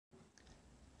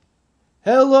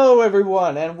Hello,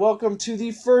 everyone, and welcome to the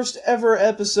first ever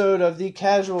episode of the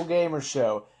Casual Gamer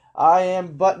Show. I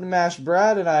am Button Mash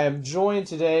Brad, and I am joined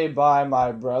today by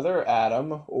my brother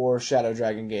Adam, or Shadow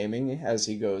Dragon Gaming, as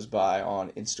he goes by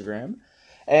on Instagram.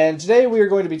 And today we are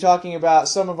going to be talking about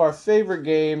some of our favorite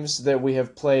games that we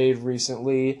have played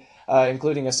recently,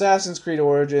 including Assassin's Creed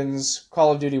Origins,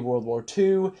 Call of Duty World War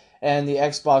II, and the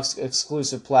Xbox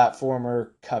exclusive platformer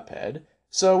Cuphead.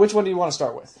 So, which one do you want to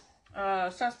start with?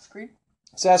 Assassin's Creed.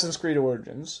 Assassin's Creed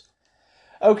Origins.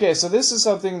 Okay, so this is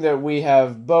something that we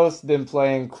have both been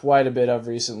playing quite a bit of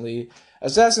recently.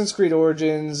 Assassin's Creed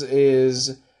Origins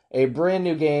is a brand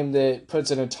new game that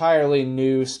puts an entirely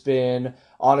new spin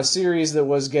on a series that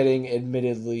was getting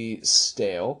admittedly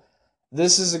stale.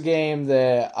 This is a game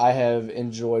that I have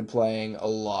enjoyed playing a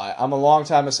lot. I'm a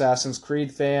longtime Assassin's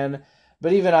Creed fan,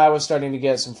 but even I was starting to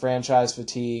get some franchise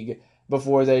fatigue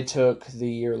before they took the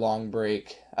year-long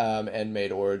break and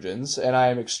made Origins. And I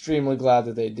am extremely glad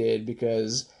that they did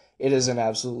because it is an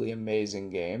absolutely amazing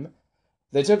game.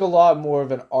 They took a lot more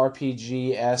of an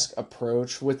RPG-esque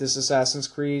approach with this Assassin's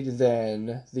Creed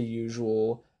than the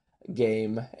usual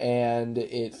game, and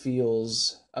it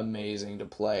feels amazing to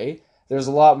play. There's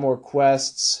a lot more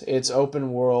quests. It's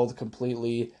open world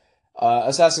completely.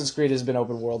 Assassin's Creed has been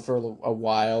open world for a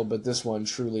while, but this one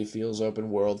truly feels open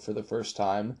world for the first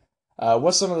time.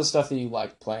 What's some of the stuff that you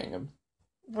like playing them?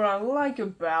 What I like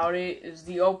about it is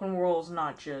the open world is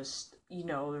not just,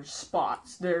 there's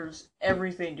spots. There's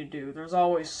everything to do. There's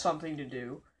always something to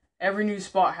do. Every new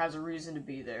spot has a reason to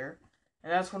be there.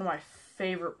 And that's one of my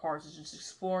favorite parts, is just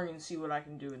exploring and see what I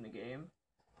can do in the game.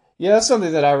 Yeah, that's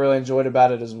something that I really enjoyed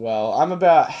about it as well. I'm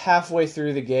about halfway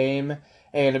through the game,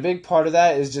 and a big part of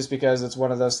that is just because it's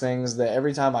one of those things that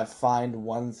every time I find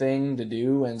one thing to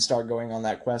do and start going on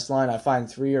that quest line, I find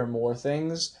three or more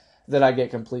things that I get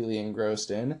completely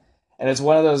engrossed in. And it's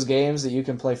one of those games that you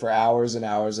can play for hours and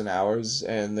hours and hours,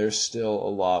 and there's still a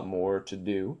lot more to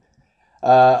do.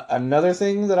 Another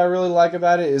thing that I really like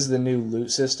about it is the new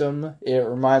loot system. It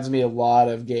reminds me a lot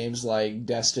of games like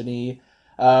Destiny.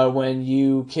 When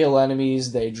you kill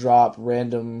enemies, they drop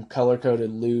random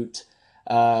color-coded loot,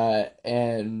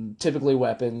 and typically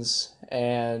weapons,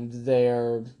 and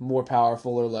they're more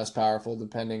powerful or less powerful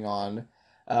depending on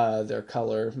their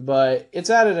color. But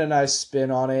it's added a nice spin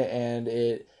on it, and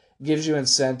it gives you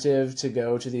incentive to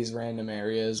go to these random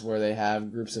areas where they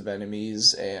have groups of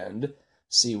enemies and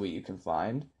see what you can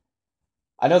find.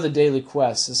 I know the daily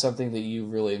quest is something that you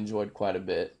really enjoyed quite a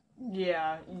bit.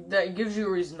 Yeah, that gives you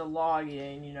a reason to log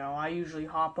in, I usually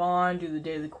hop on, do the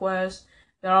daily quest.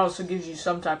 That also gives you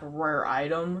some type of rare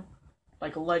item,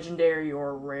 like a legendary or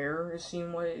a rare, it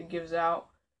seems what it gives out.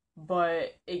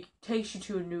 But it takes you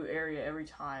to a new area every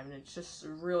time, and it's just a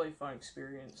really fun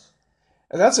experience.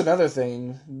 And that's another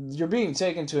thing. You're being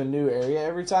taken to a new area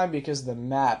every time because the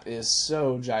map is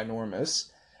so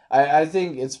ginormous. I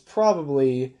think it's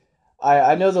probably.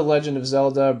 I know The Legend of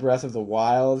Zelda Breath of the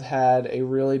Wild had a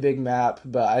really big map,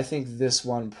 but I think this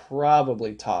one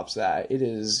probably tops that. It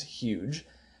is huge.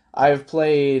 I've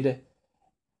played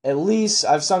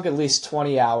I've sunk at least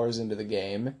 20 hours into the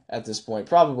game at this point,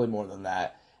 probably more than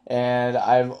that. And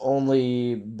I've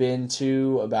only been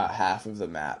to about half of the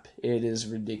map. It is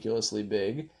ridiculously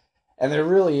big, and there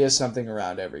really is something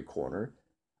around every corner.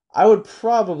 I would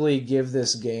probably give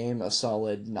this game a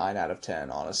solid 9 out of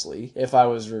 10, honestly, if I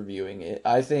was reviewing it.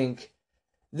 I think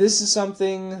this is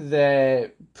something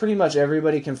that pretty much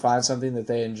everybody can find something that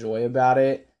they enjoy about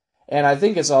it. And I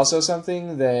think it's also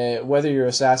something that whether you're an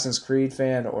Assassin's Creed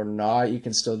fan or not, you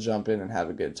can still jump in and have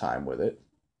a good time with it.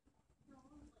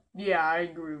 Yeah, I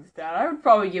agree with that. I would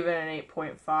probably give it an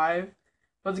 8.5.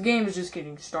 But the game is just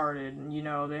getting started.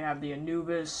 They have the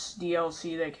Anubis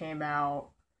DLC that came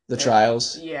out. The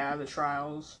Trials. Yeah, the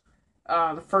Trials.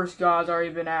 The first God's already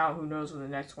been out. Who knows when the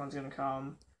next one's gonna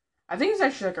come? I think it's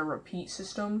actually like a repeat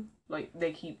system. Like,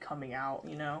 they keep coming out.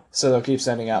 So they'll keep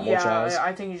sending out more Trials. Yeah,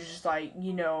 I think it's just like,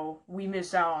 we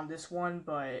missed out on this one,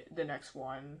 but the next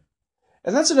one.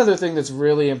 And that's another thing that's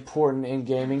really important in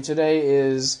gaming today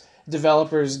is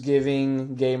developers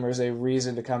giving gamers a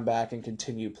reason to come back and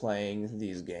continue playing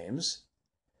these games.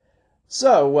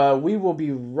 So, we will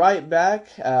be right back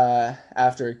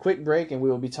after a quick break, and we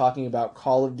will be talking about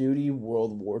Call of Duty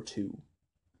World War II.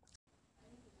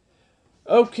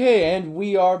 Okay, and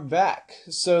we are back.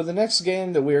 So, the next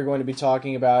game that we are going to be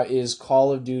talking about is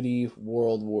Call of Duty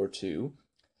World War II.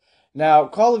 Now,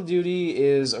 Call of Duty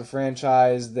is a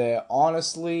franchise that,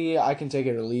 honestly, I can take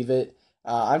it or leave it.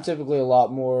 I'm typically a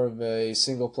lot more of a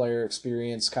single-player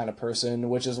experience kind of person,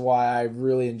 which is why I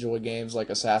really enjoy games like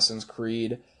Assassin's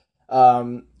Creed.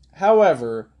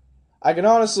 However, I can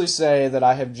honestly say that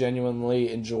I have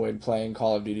genuinely enjoyed playing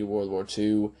Call of Duty World War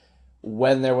II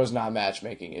when there was not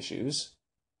matchmaking issues.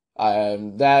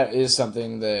 That is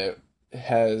something that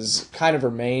has kind of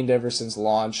remained ever since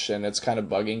launch, and it's kind of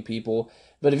bugging people.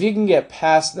 But if you can get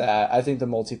past that, I think the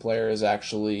multiplayer is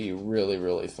actually really,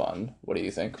 really fun. What do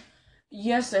you think?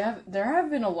 Yes, there have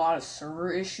been a lot of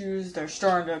server issues. They're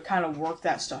starting to kind of work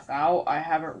that stuff out. I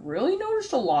haven't really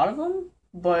noticed a lot of them,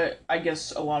 but I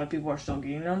guess a lot of people are still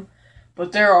getting them.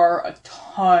 But there are a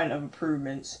ton of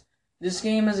improvements. This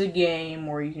game is a game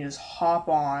where you can just hop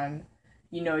on.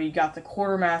 You know, you got the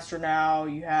quartermaster now.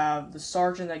 You have the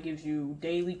sergeant that gives you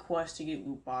daily quests to get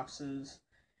loot boxes.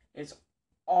 It's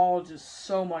all just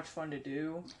so much fun to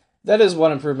do. That is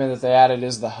one improvement that they added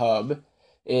is the hub.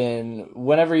 In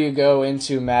whenever you go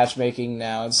into matchmaking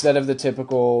now, instead of the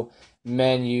typical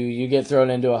menu, you get thrown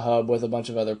into a hub with a bunch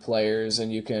of other players,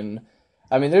 and you can.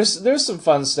 I mean, there's some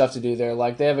fun stuff to do there.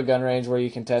 Like they have a gun range where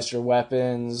you can test your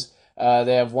weapons.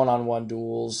 They have one-on-one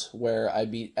duels where I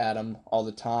beat Adam all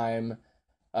the time.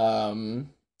 Um,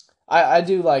 I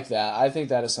do like that. I think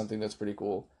that is something that's pretty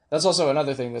cool. That's also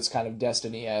another thing that's kind of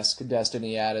Destiny-esque.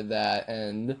 Destiny added that,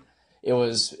 and it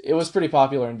was pretty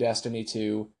popular in Destiny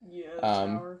too. Yeah,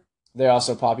 Um, tower. they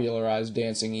also popularized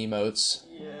dancing emotes.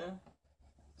 Yeah.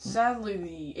 Sadly,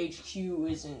 the HQ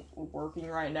isn't working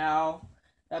right now.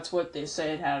 That's what they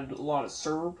say. It had a lot of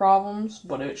server problems,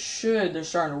 but it should. They're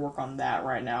starting to work on that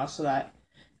right now, so that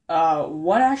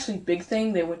one actually big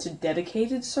thing, they went to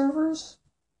dedicated servers,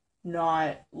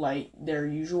 not like their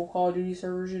usual Call of Duty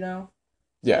servers. You know,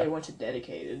 Yeah. they went to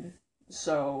dedicated,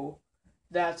 so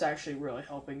that's actually really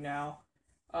helping now.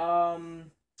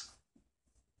 Um,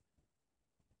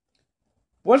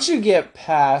 Once you get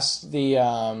past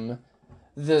the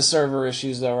server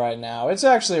issues though, right now, it's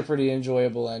actually a pretty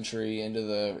enjoyable entry into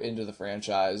the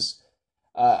franchise.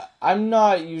 I'm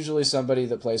not usually somebody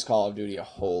that plays Call of Duty a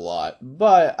whole lot,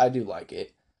 but I do like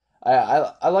it.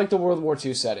 I like the World War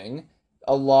II setting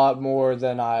a lot more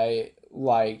than I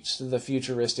liked the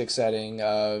futuristic setting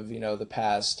of, the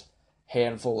past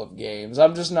handful of games.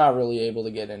 I'm just not really able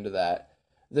to get into that.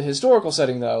 The historical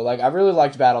setting, though, like, I really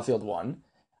liked Battlefield 1.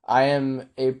 I am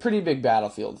a pretty big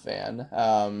Battlefield fan.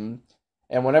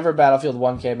 And whenever Battlefield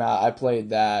 1 came out, I played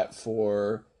that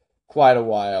for quite a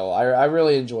while. I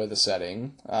really enjoy the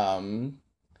setting. And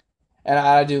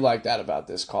I do like that about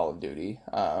this Call of Duty.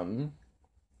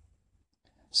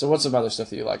 So what's some other stuff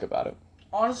that you like about it?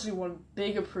 Honestly, one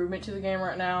big improvement to the game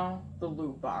right now, the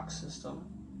loot box system.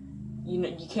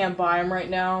 You can't buy them right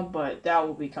now, but that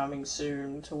will be coming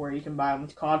soon to where you can buy them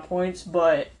with COD points.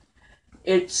 But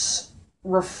it's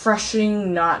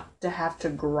refreshing not to have to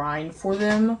grind for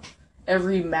them.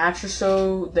 Every match or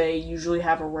so, they usually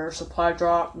have a rare supply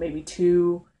drop, maybe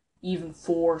 2, even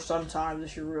 4 sometimes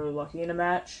if you're really lucky in a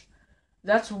match.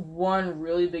 That's one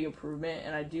really big improvement,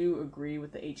 and I do agree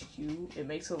with the HQ. It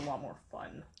makes it a lot more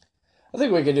fun. I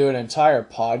think we could do an entire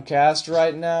podcast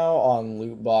right now on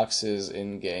loot boxes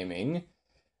in gaming.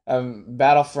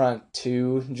 Battlefront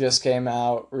 2 just came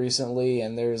out recently,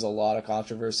 and there's a lot of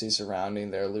controversy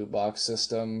surrounding their loot box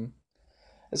system.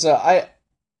 So I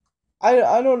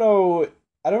don't know.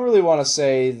 I don't really want to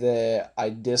say that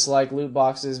I dislike loot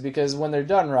boxes because when they're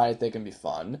done right, they can be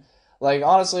fun. Like,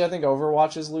 honestly, I think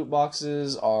Overwatch's loot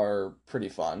boxes are pretty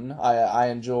fun. I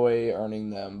enjoy earning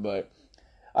them, but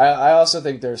I also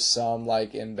think there's some,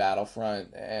 like, in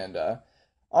Battlefront, and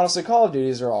honestly, Call of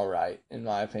Duties are alright, in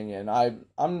my opinion. I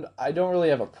don't really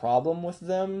have a problem with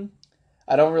them.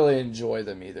 I don't really enjoy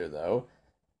them either, though.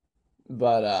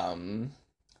 But,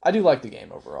 I do like the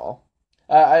game overall.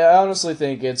 I honestly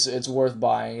think it's worth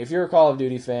buying. If you're a Call of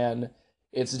Duty fan,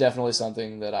 it's definitely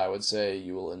something that I would say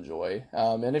you will enjoy.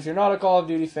 And if you're not a Call of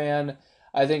Duty fan,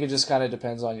 I think it just kind of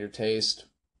depends on your taste.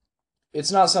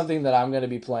 It's not something that I'm going to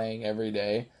be playing every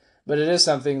day, but it is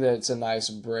something that's a nice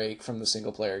break from the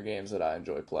single player games that I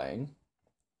enjoy playing.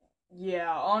 Yeah,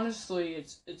 honestly,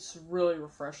 it's really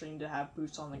refreshing to have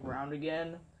boots on the ground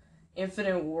again.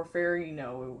 Infinite Warfare,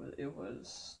 it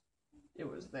was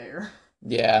there.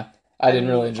 Yeah, I I didn't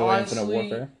really mean, enjoy Infinite honestly,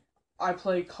 Warfare. I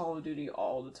play Call of Duty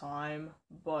all the time,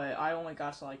 but I only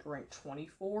got to like rank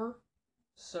 24.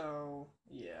 So,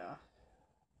 yeah.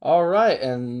 All right,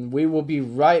 and we will be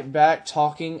right back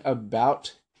talking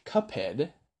about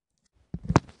Cuphead.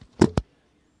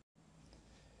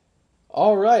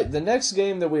 All right, the next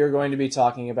game that we are going to be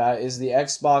talking about is the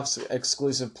Xbox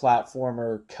exclusive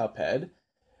platformer Cuphead.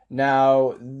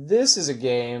 Now, this is a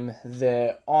game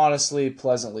that honestly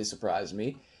pleasantly surprised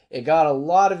me. It got a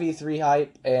lot of E3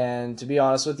 hype, and to be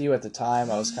honest with you, at the time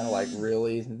I was kind of like,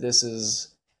 really, this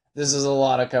is a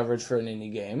lot of coverage for an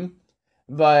indie game.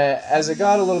 But as it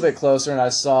got a little bit closer and I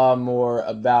saw more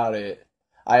about it,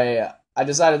 I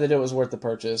decided that it was worth the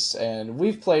purchase, and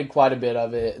we've played quite a bit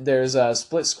of it. There's a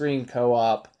split screen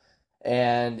co-op,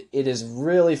 and it is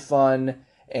really fun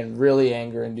and really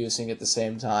anger inducing at the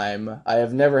same time. I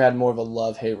have never had more of a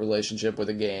love-hate relationship with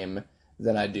a game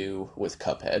than I do with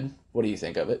Cuphead. What do you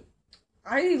think of it?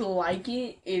 I like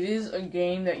it. It is a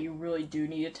game that you really do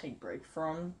need to take breaks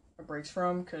from,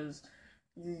 because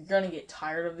you're gonna get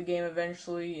tired of the game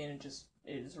eventually, and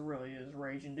it really is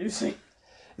rage inducing.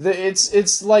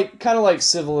 It's like kind of like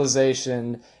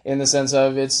Civilization in the sense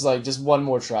of it's like just one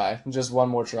more try,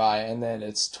 and then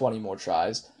it's 20 more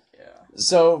tries. Yeah.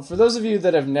 So for those of you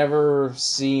that have never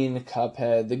seen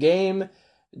Cuphead, the game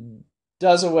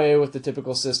does away with the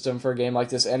typical system for a game like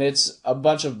this, and it's a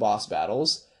bunch of boss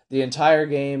battles. The entire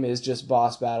game is just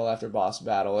boss battle after boss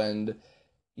battle, and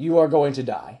you are going to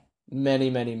die many,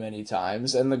 many, many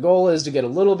times. And the goal is to get a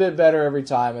little bit better every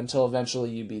time until eventually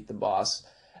you beat the boss.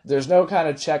 There's no kind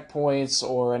of checkpoints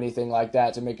or anything like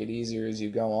that to make it easier as you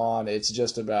go on. It's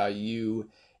just about you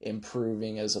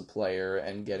improving as a player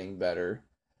and getting better.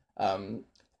 Um,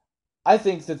 I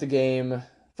think that the game,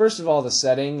 first of all, the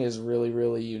setting is really,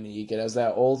 really unique. It has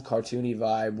that old cartoony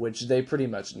vibe, which they pretty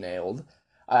much nailed.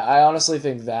 I honestly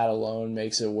think that alone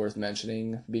makes it worth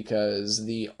mentioning because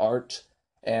the art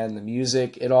and the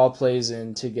music, it all plays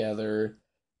in together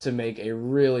to make a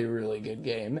really, really good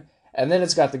game. And then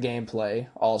it's got the gameplay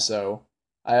also.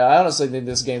 I honestly think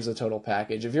this game's a total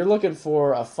package. If you're looking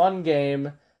for a fun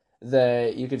game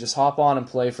that you could just hop on and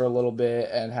play for a little bit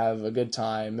and have a good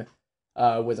time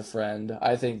with a friend,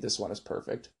 I think this one is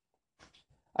perfect.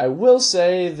 I will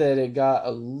say that it got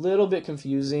a little bit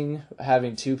confusing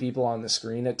having two people on the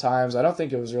screen at times. I don't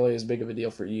think it was really as big of a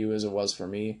deal for you as it was for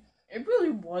me. It really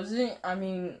wasn't. I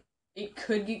mean, it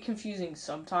could get confusing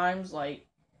sometimes, like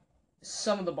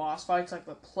some of the boss fights, like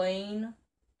the plane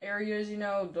areas,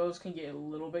 those can get a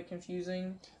little bit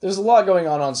confusing. There's a lot going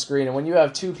on screen, and when you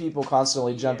have two people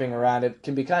constantly jumping around, it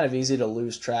can be kind of easy to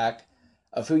lose track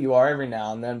of who you are every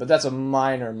now and then, but that's a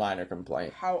minor, minor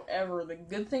complaint. However, the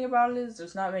good thing about it is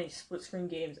there's not many split-screen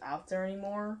games out there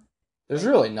anymore. There's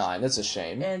really none. That's a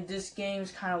shame. And this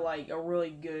game's kind of like a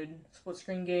really good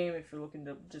split-screen game if you're looking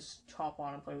to just hop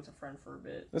on and play with a friend for a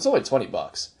bit. It's only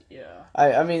 $20. Yeah.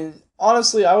 I mean,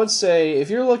 honestly, I would say if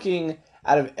you're looking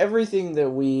out of everything that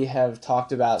we have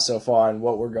talked about so far and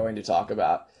what we're going to talk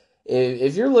about,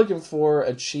 if you're looking for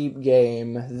a cheap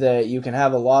game that you can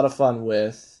have a lot of fun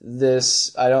with,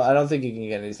 this I don't think you can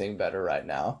get anything better right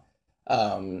now.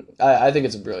 I think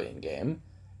it's a brilliant game.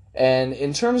 And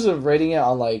in terms of rating it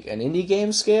on like an indie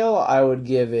game scale, I would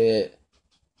give it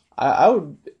I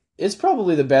would it's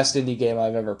probably the best indie game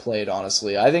I've ever played,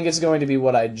 honestly. I think it's going to be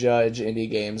what I judge indie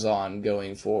games on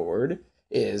going forward.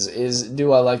 Is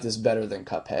do I like this better than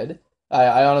Cuphead?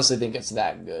 I honestly think it's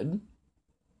that good.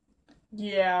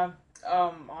 Yeah.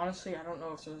 Honestly, I don't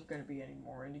know if there's going to be any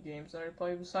more indie games that I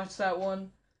play besides that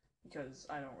one, because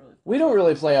I don't really. We don't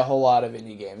really play a whole lot of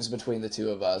indie games between the two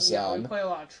of us. Yeah, we play a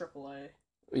lot of AAA.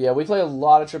 Yeah, we play a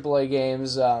lot of AAA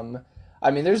games. I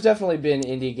mean, there's definitely been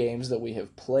indie games that we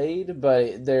have played,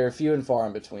 but they're few and far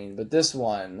in between. But this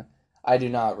one, I do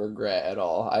not regret at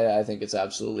all. I think it's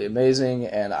absolutely amazing,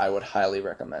 and I would highly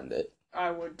recommend it.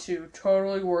 I would too.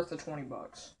 Totally worth the $20.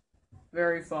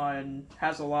 Very fun.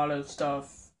 Has a lot of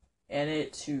stuff in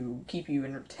it to keep you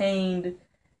entertained.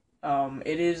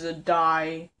 It is a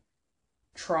die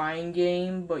trying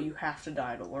game, but you have to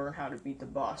die to learn how to beat the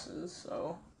bosses,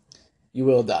 so. You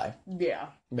will die. Yeah.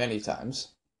 Many times.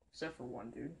 Except for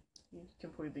one dude. He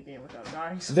completed the game without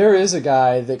dying. So. There is a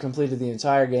guy that completed the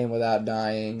entire game without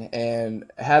dying, and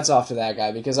hats off to that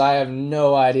guy, because I have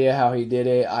no idea how he did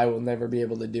it. I will never be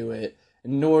able to do it,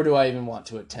 nor do I even want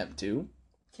to attempt to.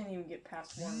 Can't even get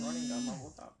past one running gun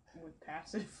level with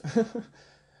passive.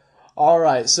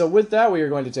 Alright, so with that, we are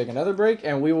going to take another break,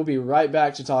 and we will be right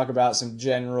back to talk about some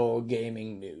general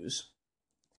gaming news.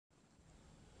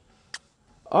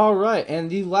 Alright, and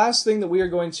the last thing that we are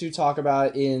going to talk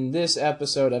about in this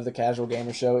episode of the Casual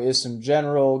Gamer Show is some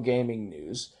general gaming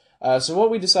news. So what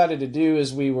we decided to do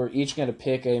is we were each going to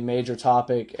pick a major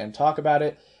topic and talk about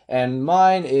it, and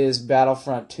mine is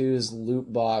Battlefront 2's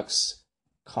loot box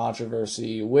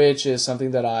controversy, which is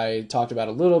something that I talked about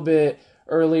a little bit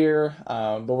earlier,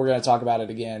 but we're going to talk about it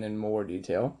again in more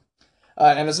detail.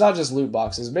 And it's not just loot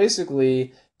boxes.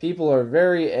 Basically, people are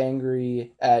very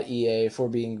angry at EA for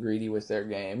being greedy with their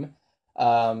game.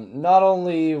 Not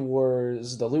only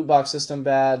was the loot box system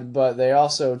bad, but they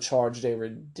also charged a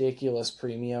ridiculous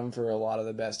premium for a lot of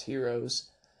the best heroes.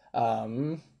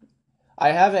 I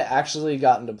haven't actually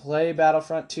gotten to play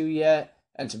Battlefront 2 yet,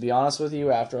 And to be honest with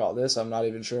you, after all this, I'm not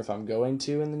even sure if I'm going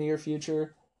to in the near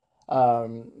future.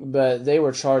 But they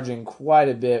were charging quite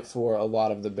a bit for a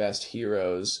lot of the best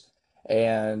heroes.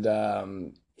 And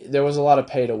there was a lot of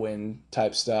pay-to-win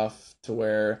type stuff to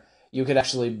where you could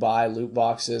actually buy loot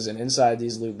boxes. And inside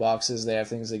these loot boxes, they have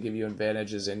things that give you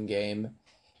advantages in-game.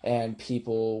 And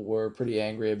people were pretty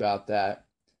angry about that.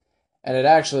 And it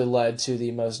actually led to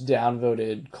the most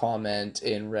downvoted comment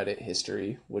in Reddit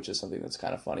history, which is something that's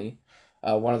kind of funny.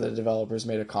 One of the developers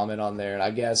made a comment on there, and I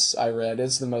guess I read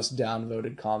it's the most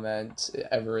downvoted comment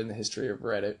ever in the history of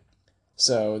Reddit.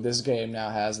 So this game now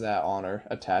has that honor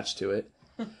attached to it.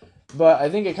 But I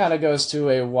think it kind of goes to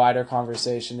a wider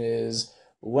conversation is,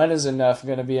 when is enough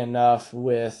going to be enough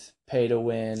with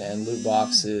pay-to-win and loot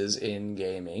boxes in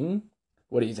gaming?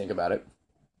 What do you think about it?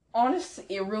 Honestly,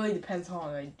 it really depends on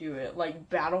how they do it. Like,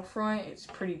 Battlefront, it's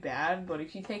pretty bad, but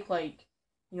if you take, like,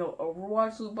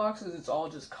 Overwatch loot boxes, it's all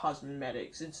just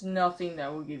cosmetics. It's nothing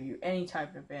that will give you any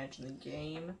type of advantage in the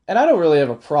game. And I don't really have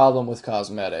a problem with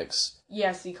cosmetics.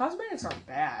 Yeah, see, cosmetics aren't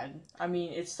bad. I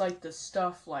mean, it's like the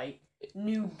stuff like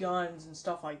new guns and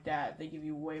stuff like that. They give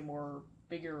you way more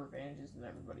bigger advantages than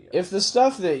everybody else. If the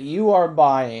stuff that you are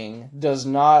buying does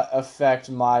not affect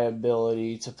my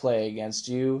ability to play against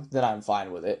you, then I'm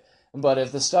fine with it. But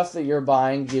if the stuff that you're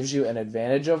buying gives you an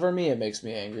advantage over me, it makes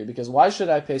me angry. Because why should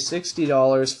I pay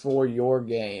 $60 for your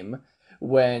game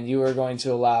when you are going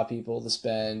to allow people to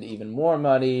spend even more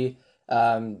money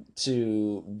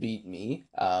to beat me?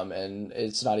 And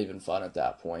it's not even fun at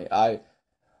that point. I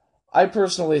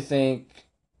personally think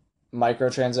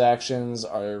microtransactions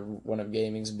are one of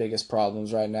gaming's biggest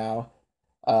problems right now.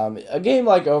 A game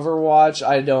like Overwatch,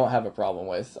 I don't have a problem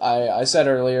with. I said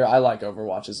earlier, I like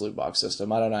Overwatch's loot box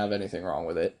system. I don't have anything wrong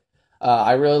with it.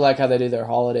 I really like how they do their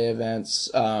holiday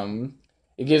events.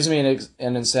 It gives me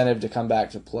an incentive to come back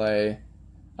to play.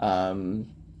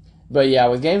 But yeah,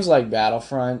 with games like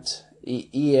Battlefront,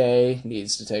 EA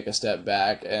needs to take a step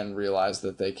back and realize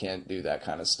that they can't do that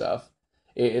kind of stuff.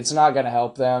 It's not going to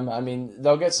help them. I mean,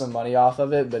 they'll get some money off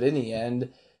of it, but in the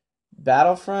end,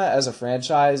 Battlefront as a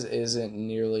franchise isn't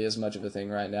nearly as much of a thing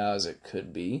right now as it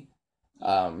could be.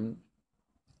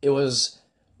 It was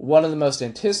one of the most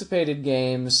anticipated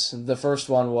games. The first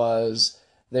one was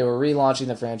they were relaunching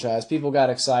the franchise. People got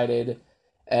excited,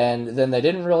 and then they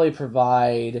didn't really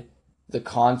provide the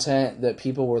content that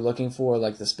people were looking for,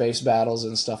 like the space battles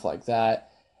and stuff like that.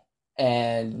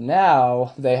 And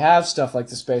now they have stuff like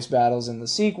the space battles in the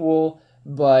sequel,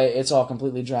 but it's all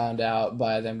completely drowned out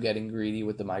by them getting greedy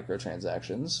with the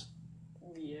microtransactions.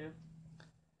 Yeah.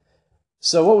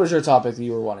 So what was your topic that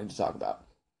you were wanting to talk about?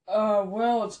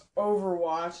 Well, it's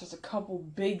Overwatch. There's a couple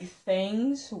big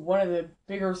things. One of the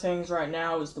bigger things right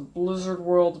now is the Blizzard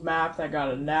World map that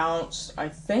got announced. I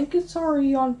think it's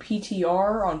already on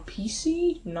PTR on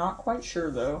PC. Not quite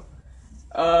sure, though.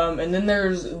 And then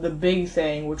there's the big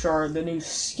thing, which are the new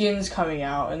skins coming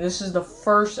out. And this is the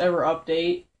first ever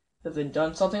update that they've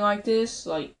done something like this.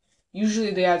 Like,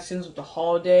 usually they add skins with the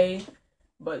holiday,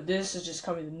 but this is just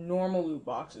coming to normal loot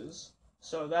boxes.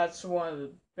 So that's one of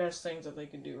the best things that they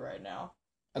can do right now.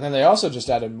 And then they also just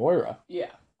added Moira.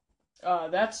 Yeah.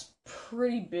 That's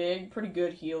pretty big, pretty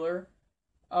good healer.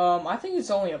 I think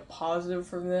it's only a positive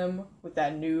for them with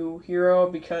that new hero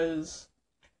because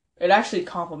it actually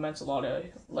complements a lot of,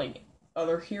 like,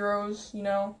 other heroes,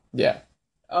 Yeah.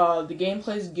 The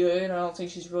gameplay's good. I don't think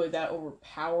she's really that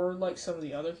overpowered like some of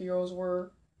the other heroes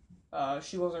were.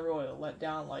 She wasn't really a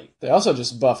letdown, like... They also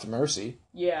just buffed Mercy.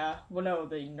 Yeah. Well, no,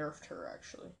 they nerfed her,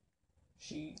 actually.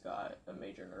 She got a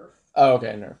major nerf. Oh,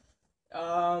 okay, nerf.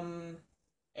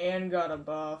 And got a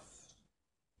buff.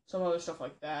 Some other stuff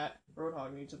like that.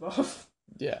 Roadhog needs a buff.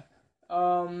 Yeah.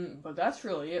 But that's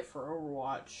really it for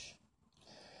Overwatch.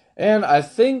 And I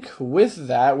think with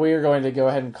that, we are going to go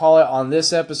ahead and call it on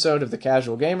this episode of the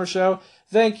Casual Gamer Show.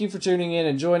 Thank you for tuning in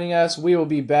and joining us. We will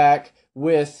be back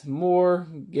with more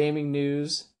gaming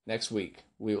news next week.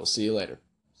 We will see you later.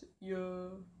 See ya.